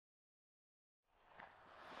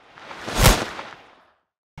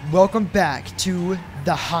Welcome back to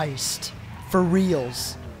the Heist. For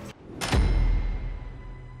reals.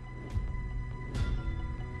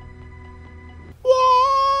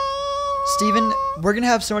 Steven, we're gonna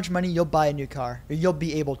have so much money you'll buy a new car. Or you'll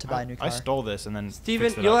be able to buy a new car. I stole this and then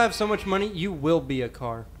Steven, you'll have so much money you will be a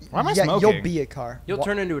car. Why am I smoking? You'll be a car. You'll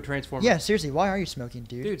turn into a transformer. Yeah, seriously, why are you smoking,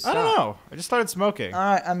 dude? Dude, stop. I don't know. I just started smoking.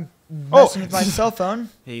 Alright, I'm messing with my cell phone.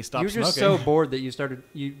 He stopped You're smoking. just so bored that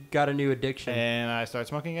you got a new addiction. And I started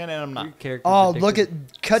smoking again, and I'm not. Your character's Oh, addicted. look at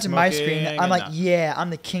cut to my screen. Smoking I'm like, and yeah,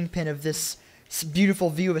 I'm the kingpin of this beautiful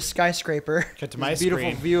view of a skyscraper. Cut to my beautiful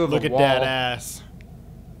screen. view of Look a at wall. that ass.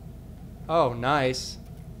 Oh, nice.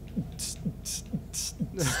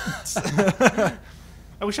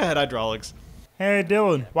 I wish I had hydraulics. Hey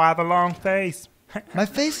Dylan, why the long face? My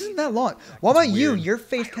face isn't that long. What about you? weird. Your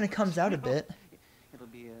face kind of comes out a bit.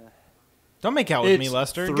 Don't make out with me, It's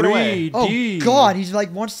Lester. Get away. 3D. Oh God, he's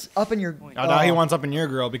like wants up in your. Oh, now he wants up in your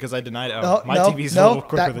grill because I denied it. Oh, My no, TV's no, a little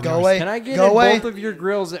quicker than go yours. away. Can I get Go in away. both of your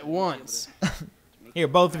grills at once? Here,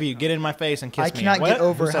 both of you, get in my face and kiss I me. cannot What? get Who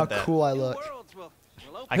over said how that? cool I look.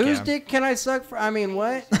 I Whose can. dick can I suck for? I mean,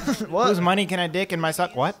 what? What? Whose money can I dick in my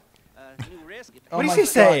suck? What? Oh What is my he God,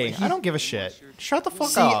 saying? he- I don't give a shit. Shut the fuck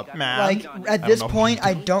See, up, man. like I at don't this know. point,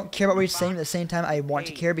 I don't care about what he's saying. At the same time, I want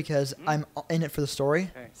to care because I'm in it for the story.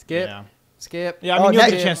 Skip. Yeah. Skip. Yeah, I mean, you'll now-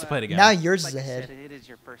 get a chance to play it again. Now yours is ahead.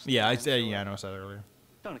 Yeah, I said. Yeah, I know I said that earlier.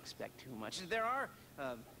 Don't expect too much. There are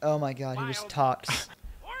Oh my God, he just talks.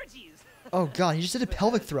 orgies. Oh God, he just did a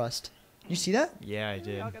pelvic thrust. You see that? Yeah, I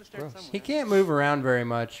did. He can't move around very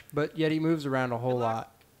much, but yet he moves around a whole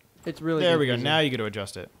lot. It's really There we go. confusing. Now you get to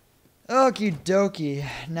adjust it. Okie dokie.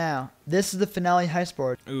 Now, this is the finale heist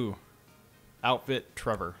board. Ooh. Outfit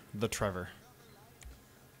Trevor. The Trevor.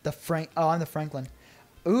 The Frank. Oh, I'm the Franklin.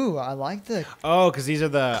 Ooh, I like the Oh, because these are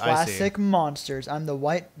the classic monsters. I'm the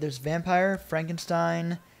white. There's vampire,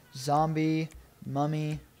 Frankenstein, zombie,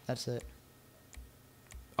 mummy. That's it.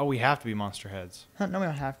 Oh, we have to be monster heads. Huh, no, we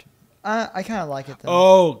don't have to. I kind of like it though.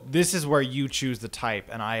 Oh, this is where you choose the type,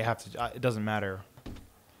 and I have to. It doesn't matter.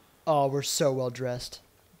 Oh, we're so well dressed.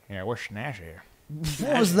 Yeah, we're snazzy.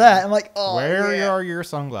 What was that? I'm like, oh, Where yeah. are your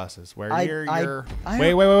sunglasses? Where are your? I Wait,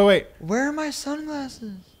 don't- wait, wait, wait. Where are my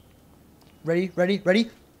sunglasses? Ready, ready, ready.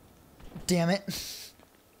 Damn it!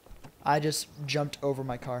 I just jumped over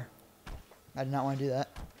my car. I did not want to do that.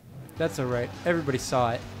 That's alright. Everybody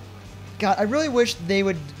saw it. God, I really wish they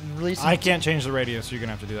would release. Some I can't change the radio, so you're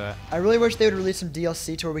gonna have to do that. I really wish they would release some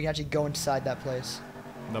DLC to where we can actually go inside that place.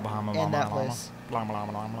 The Bahama. And that Bahama, place. Bahama,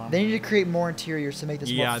 Bahama, Bahama, Bahama. They need to create more interiors to make this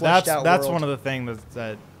more Yeah, fleshed out that's world. one of the things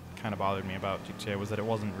that kind of bothered me about GTA was that it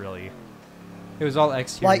wasn't really. It was all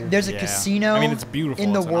exterior. Like, there's a Yeah. casino. I mean, it's beautiful.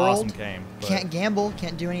 in the It's an world. awesome game. But Can't gamble.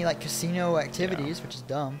 Can't do any like casino activities, which is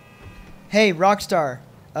dumb. Hey, Rockstar,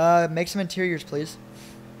 make some interiors, please,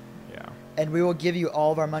 yeah. and we will give you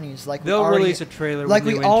all of our monies. Like They'll we already, release a trailer like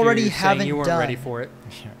with we new already interiors saying haven't you weren't done. ready for it.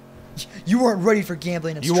 You weren't ready for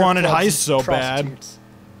gambling and You strip wanted clubs Heist and so bad. prostitutes.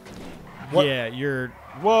 Yeah, you're.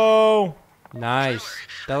 Whoa. Nice.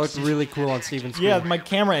 That looked really cool on Steven's screen. Yeah, my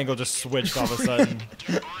camera angle just switched all of a sudden.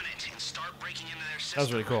 That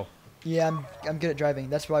was really cool. Yeah, I'm good at driving.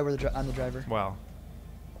 That's why I'm the driver. Wow.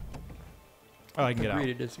 Oh, I can get Agree out.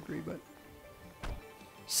 to disagree, but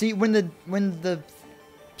See, when the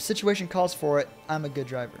situation calls for it, I'm a good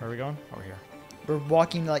driver. Where are we going? Over here. We're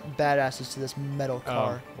walking like badasses to this metal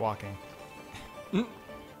car. Oh, walking.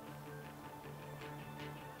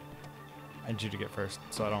 I need you to get first,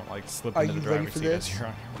 so I don't like slip Are into the you ready driver's for seat as this? you're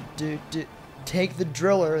on. Dude, take the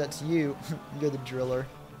driller. That's you. You're the driller.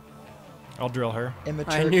 I'll drill her.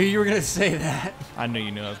 Immature I knew you were gonna say that. I knew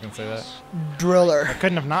you knew I was gonna say that. driller. I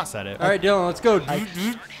couldn't have not said it. All right, Dylan, let's go.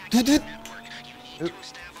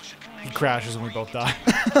 He crashes and we both die.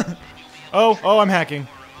 oh, I'm hacking.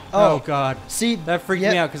 Oh God, See, that freaked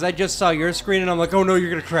yep. me out because I just saw your screen and I'm like, oh no, you're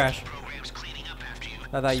gonna crash.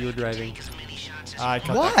 I thought you were driving. I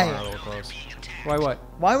cut Why? that corner a little close. Why what?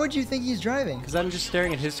 Why would you think he's driving? Because I'm just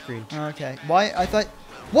staring at his screen. Okay. Why? I thought.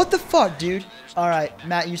 What the fuck, dude? All right,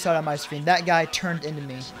 Matt, you saw it on my screen. That guy turned into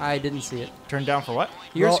me. I didn't see it. Turn down for what?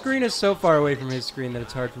 Your Well- screen is so far away from his screen that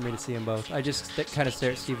it's hard for me to see them both. I just kind of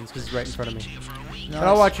stare at Steven's because he's right in front of me. No, But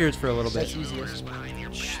I'll watch yours for a little That's bit. easiest.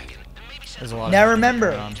 There's a lot. Now of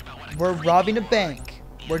remember, going on. we're robbing a bank.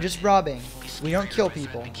 We're just robbing. We don't kill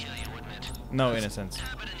people. No innocence.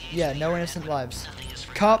 Yeah, no innocent lives.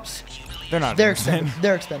 Cops, They're not. they're innocent. expendable.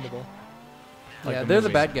 They're expendable. Like Yeah, the they're the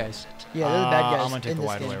movies. bad guys. Yeah, they're the bad guys I'm gonna take in the this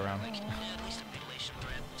wide game. way around.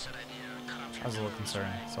 I was a little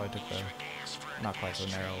concerned, so I took the not quite so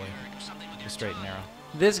narrow way, the straight and narrow.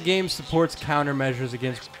 This game supports countermeasures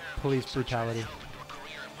against police brutality.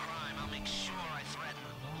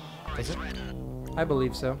 Is it? I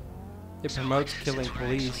believe so. It promotes killing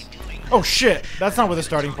police. Oh shit! That's not where the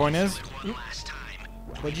starting point is.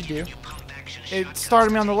 What'd you do? It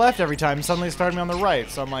started me on the left every time. Suddenly it started me on the right.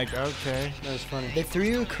 So I'm like, okay. That was funny. They threw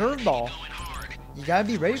you a curveball. You gotta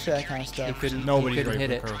be ready for that kind of You stuff. couldn't, Nobody's you couldn't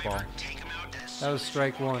ready hit for it. curveball. That was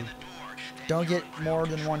strike one. Don't get more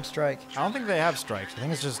than one strike. I don't think they have strikes. I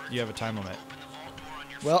think it's just you have a time limit.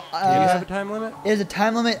 Well, Do you have a time limit? is a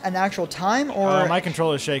time limit an actual time or My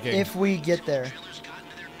controller is shaking. if we get there?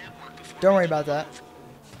 Don't worry about that.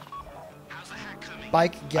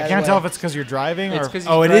 Bike, get I can't away. tell if it's because you're driving It's or. 'cause he's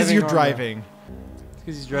Oh, it is driving you on the- driving.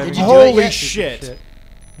 Because he's driving. Did you do it Holy yet? shit!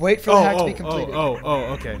 Wait for the hack to be completed.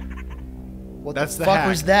 Okay. What That's the the fuck hack.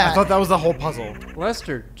 was that? I thought that was the whole puzzle.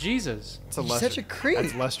 Lester, Jesus. It's a You're Lester. such a creep.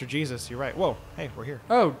 That's Lester Jesus. You're right. Whoa. Hey, we're here.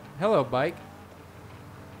 Oh, hello, bike.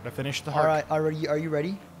 I finished the All heart. right, are you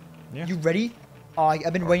ready? Yeah. You ready? Oh,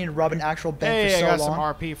 I've been waiting to rob an actual bank Hey, for so I got long. some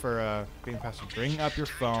RP for being passive. Bring up your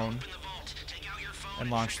phone and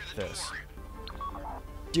launch this.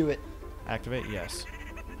 Do it. Activate, yes.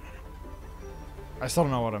 I still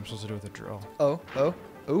don't know what I'm supposed to do with the drill. Oh,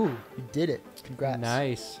 you did it. Congrats.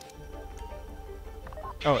 Nice.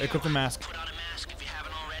 Oh, equip the mask.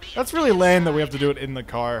 That's really lame that we have to do it in the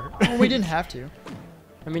car. Well, we didn't have to.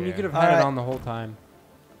 I mean, you Yeah. could have had Alright. it on the whole time.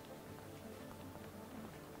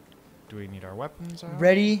 Do we need our weapons out?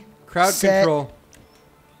 Ready? Crowd set, control.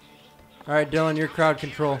 All right, Dylan, you're crowd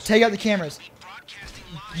control. Take out the cameras.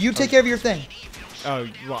 You take care of your thing. Oh,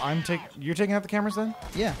 well, you're taking out the cameras then?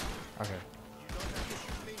 Yeah. Okay.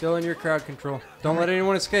 Dylan, you're crowd control. Don't let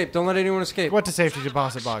anyone escape. Don't let anyone escape. What to safety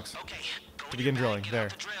deposit box? To begin drilling. There.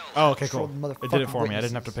 Oh, okay, cool. Control the It did it motherfucking for me. I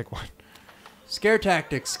didn't have to witnesses. pick one. Scare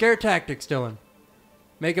tactics. Scare tactics, Dylan.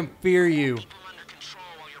 Make them fear you.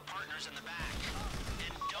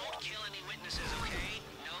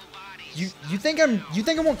 You think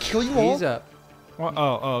I won't kill you all? He's up. Well,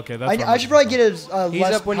 oh, okay. That's what I I'm should probably looking get a He's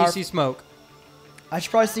less up when you power- see smoke. I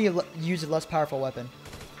should probably use a less powerful weapon.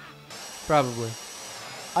 Probably.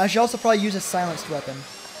 I should also probably use a silenced weapon.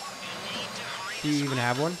 Do you even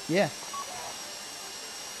have one? Yeah.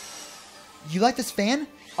 You like this fan?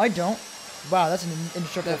 I don't. Wow, that's an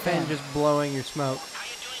indestructible That fan just blowing your smoke.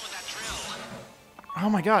 Oh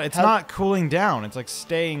my god, it's How- not cooling down. It's like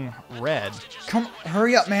staying red. Come,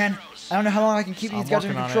 hurry up, man. I don't know how long I can keep these I'm guys under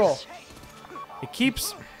working on control. It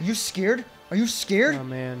keeps. Are you scared? Are you scared? Oh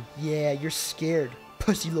man. Yeah, you're scared,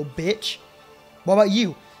 pussy little bitch. What about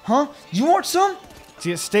you? Huh? You want some?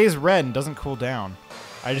 See, it stays red and doesn't cool down.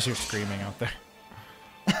 I just hear screaming out there.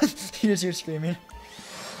 You just hear screaming. It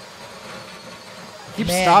keeps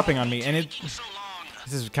Man. stopping on me, and this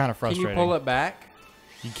is kind of Can frustrating. you pull it back?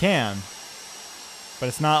 You can, but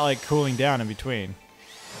it's not like cooling down in between.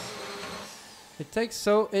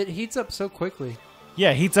 It heats up so quickly.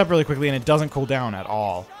 Yeah, it heats up really quickly, and it doesn't cool down at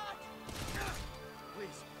all.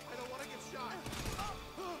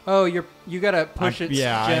 Oh, you gotta push it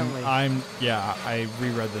Yeah, gently. I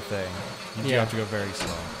reread the thing. You do Yeah. have to go very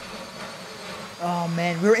slow. Oh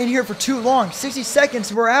man, we were in here for too long. 60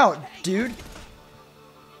 seconds, we're out, dude.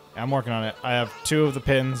 I'm working on it. I have 2 of the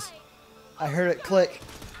pins. I heard it click.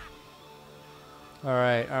 All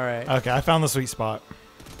right, all right. Okay, I found the sweet spot.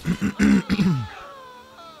 I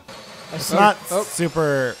It's see, not oh.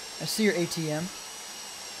 super. I see your ATM.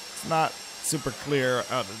 It's not super clear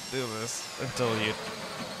how to do this until you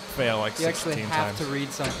fail like You 16 actually have times. to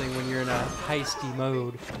read something when you're in a heisty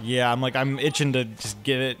mode. Yeah, I'm itching to just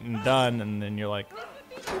get it and done, and then you're like,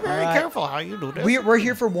 be very Alright. careful how you do this. We're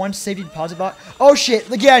here for one safety deposit box. Oh shit!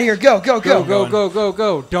 Get out of here! Go! Go,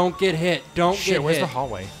 go. Don't get hit. Don't Shit, get where's hit. the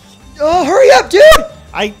hallway? Oh, hurry up, dude!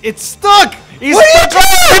 It's stuck. He's What are you stuck on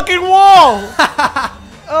the fucking wall.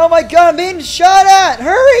 Oh my god, I'm being shot at!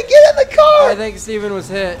 Hurry, get in the car! I think Steven was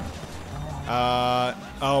hit.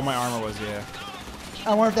 Oh, my armor was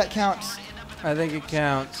I wonder if that counts. I think it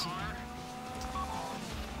counts.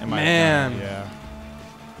 It might have Man. counted, yeah.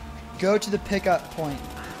 Go to the pickup point.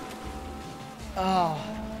 Oh,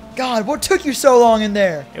 God, what took you so long in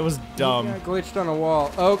there? It was You dumb. got glitched on a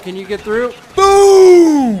wall. Oh, can you get through?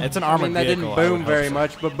 Boom! It's an I armored mean, that vehicle. didn't I would boom hope very so.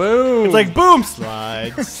 much, but boom. It's like boom,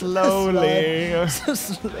 slide slowly. Slow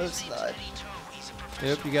slide.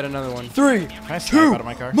 Yep, you got another one. 3, Can I snipe 2, out of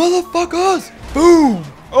my car? motherfuckers! Boom!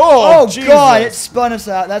 Oh, Oh Jesus. God, it spun us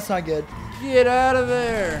out. That's not good. Get out of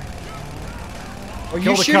there. Are you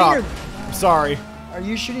Kill the shooting cop. or I'm sorry. are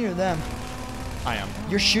you shooting or them? I am.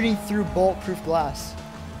 You're shooting through bulletproof glass.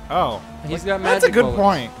 Oh. He's got That's a magic good bullets.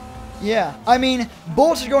 point. Yeah, I mean,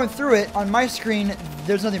 bullets are going through it. On my screen,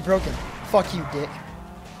 there's nothing broken. Fuck you, Dick.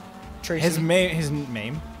 Tracy. His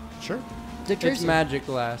name? Sure. Dick It's Tracy. magic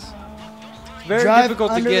glass. It's very Drive difficult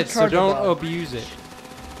to under the get, so cargo don't belt. abuse it.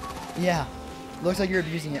 Yeah. Looks like you're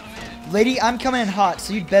abusing it. Lady, I'm coming in hot,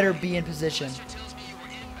 so you'd better be in position.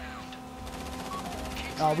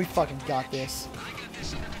 Oh, we fucking got this.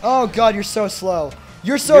 Oh, God, you're so slow.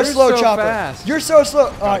 You're so slow, so Chopper. fast. You're so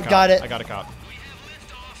slow. Got it. I got a cop.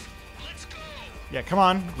 Yeah, come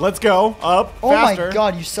on. Let's go. Up. Oh, faster. my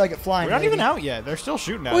God, you suck at flying. We're not lady. even out yet. They're still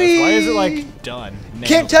shooting at us. Whee! Why is it like done?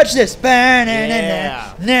 Can't touch this.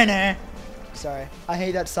 Yeah. Yeah. Sorry. I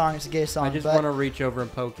hate that song. It's a gay song. I just but want to reach over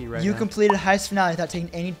and poke you right you now. completed Heist finale without taking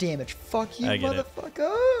any damage. Fuck you, I get it.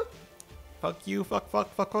 motherfucker. Fuck you. Fuck. Oh.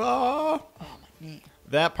 Oh, my knee.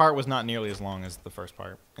 That part was not nearly as long as the first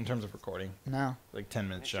part in terms of recording. No. Like 10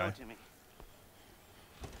 minutes Show shy. it to me.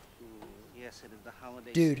 Ooh, yes, it is the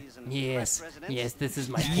holiday Dude. season. Yes, Fresh residents. yes, this is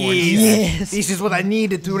my Yes. point. Yes. This is what I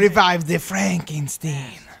needed to revive the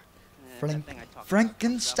Frankenstein. Frank- That thing I talked about.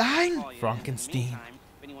 Frankenstein? I'll call you. Frankenstein. In the meantime,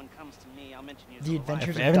 if anyone comes to me, I'll mention you as The a liar.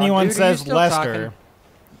 Adventures If of anyone Dude, are you says still Lester, talking?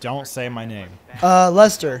 don't say my name.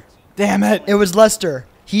 Lester. Damn it. It was Lester.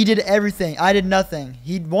 He did everything. I did nothing.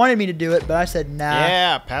 He wanted me to do it, but I said nah.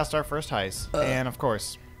 Yeah, passed our first heist. And of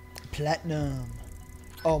course. Platinum.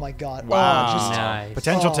 Oh my God. Wow. Oh, just Nice.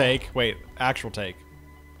 Potential Oh. take. Wait, actual take.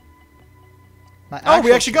 my Oh, we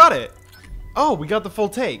actual- actually got it. Oh, we got the full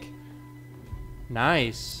take.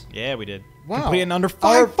 Nice. Yeah, we did. Wow. Complete in under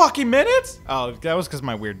 5 fucking minutes? Oh, that was because of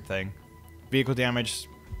my weird thing. Vehicle damage.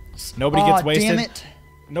 Nobody gets wasted. Damn it.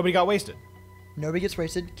 Nobody got wasted. Nobody gets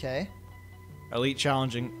wasted. Okay. Elite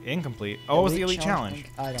challenging incomplete. Oh, what was the Elite elite challenge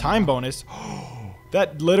challenge? I don't Time know. bonus.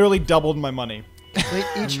 That literally doubled my money. Complete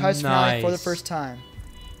each heist finale for the Nice. first time.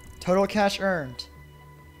 Total cash earned.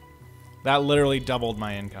 That literally doubled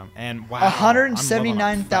my income. And wow. I'm leveling up fast.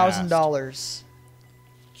 $179,000.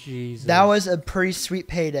 Jesus. That was a pretty sweet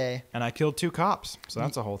payday. And I killed 2 cops. So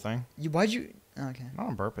that's a whole thing. Why'd you? Okay. Not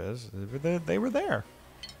on purpose. They were there.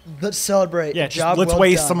 Let's celebrate. Yeah, just Job let's well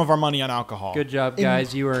waste done. some of our money on alcohol. Good job, In-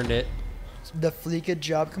 guys. You earned it. The Fleeca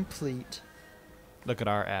job complete. Look at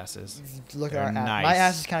our asses. Look They're at our ass. nice. My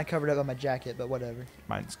ass is kind of covered up by my jacket, but whatever.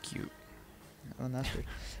 Mine's cute. Oh, that's weird.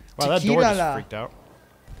 Wow, that door Tequila. just freaked out.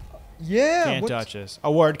 Yeah. Can't what's- touch this.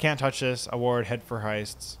 Award, can't touch this. Award, head for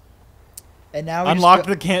heists. And now we Unlock just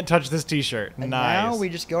go, the can't touch this t-shirt. and Nice. now we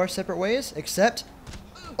just go our separate ways, except.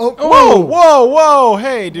 Oh, Whoa,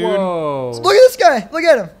 hey, dude. Whoa. Look at this guy! Look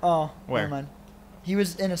at him! Oh, Where? never mind. He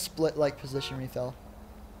was in a split-like position when he fell.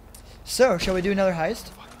 So, shall we do another heist?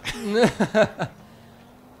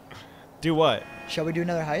 Do what? Shall we do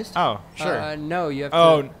another heist? Oh, sure. No, you have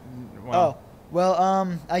Oh, to. well. Oh,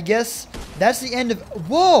 well, I guess that's the end of.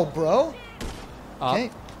 Whoa, bro! Up. Okay.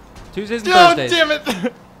 Tuesdays and Oh, Thursdays. damn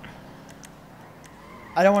it.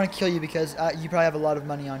 I don't want to kill you because you probably have a lot of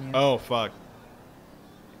money on you. Oh, fuck.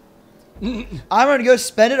 I'm gonna go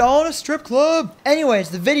spend it all in a strip club.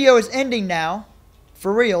 Anyways, the video is ending now.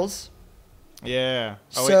 For reals. Yeah.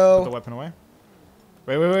 Oh, So- wait, put the weapon away.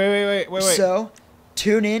 Wait. So,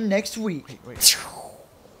 tune in next week. Wait.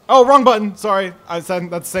 Oh, wrong button. Sorry. I said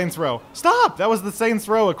that's Saints Row. Stop. That was the Saints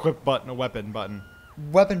Row equip button, a weapon button.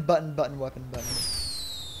 Weapon button.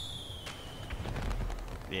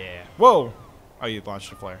 Yeah. Whoa. Oh, you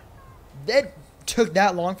launched a flare. It took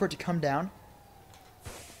that long for it to come down.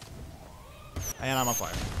 And I'm on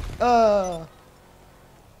fire.